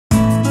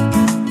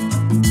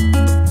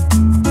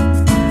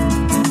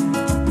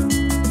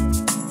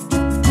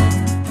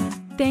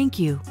thank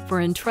you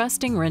for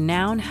entrusting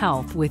Renown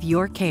Health with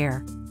your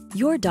care.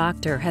 Your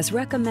doctor has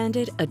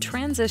recommended a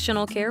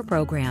transitional care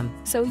program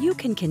so you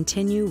can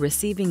continue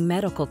receiving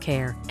medical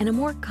care in a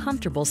more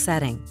comfortable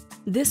setting.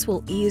 This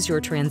will ease your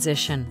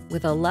transition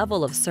with a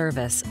level of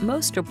service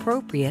most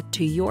appropriate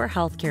to your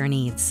healthcare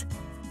needs.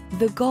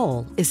 The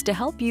goal is to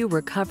help you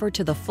recover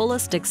to the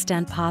fullest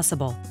extent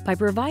possible by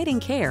providing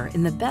care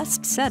in the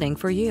best setting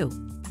for you.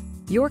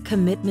 Your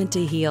commitment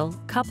to heal,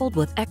 coupled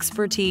with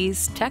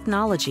expertise,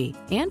 technology,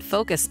 and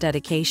focused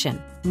dedication,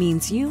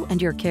 means you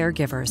and your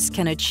caregivers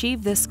can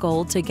achieve this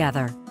goal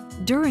together.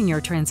 During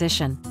your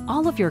transition,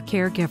 all of your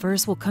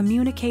caregivers will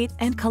communicate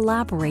and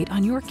collaborate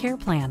on your care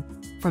plan,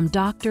 from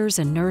doctors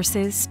and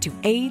nurses to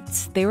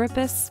aides,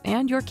 therapists,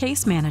 and your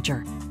case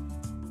manager.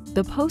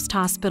 The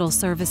post-hospital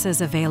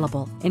services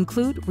available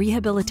include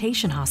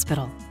rehabilitation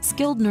hospital,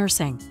 skilled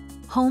nursing,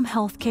 home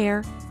health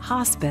care,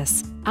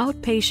 hospice,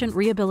 outpatient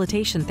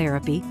rehabilitation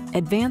therapy,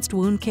 advanced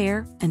wound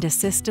care, and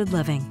assisted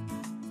living.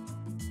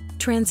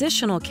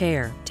 Transitional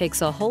care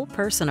takes a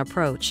whole-person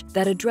approach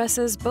that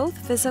addresses both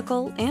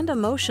physical and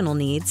emotional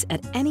needs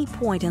at any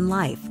point in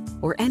life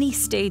or any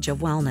stage of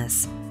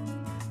wellness.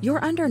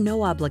 You're under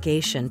no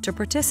obligation to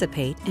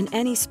participate in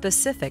any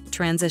specific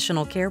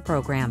transitional care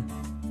program.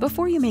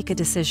 Before you make a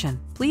decision,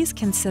 please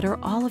consider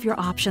all of your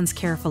options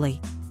carefully.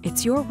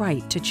 It's your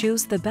right to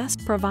choose the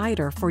best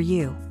provider for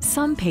you.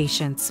 Some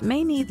patients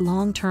may need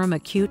long-term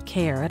acute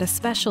care at a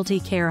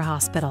specialty care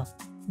hospital.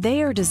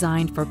 They are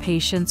designed for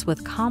patients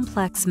with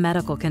complex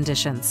medical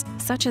conditions,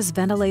 such as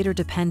ventilator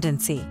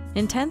dependency,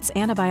 intense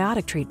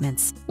antibiotic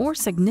treatments, or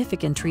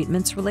significant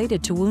treatments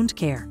related to wound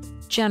care.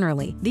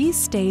 Generally, these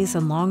stays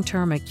in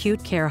long-term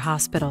acute care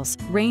hospitals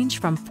range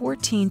from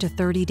 14 to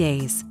 30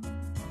 days.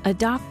 A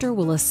doctor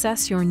will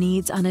assess your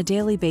needs on a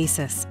daily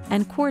basis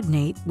and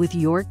coordinate with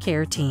your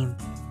care team.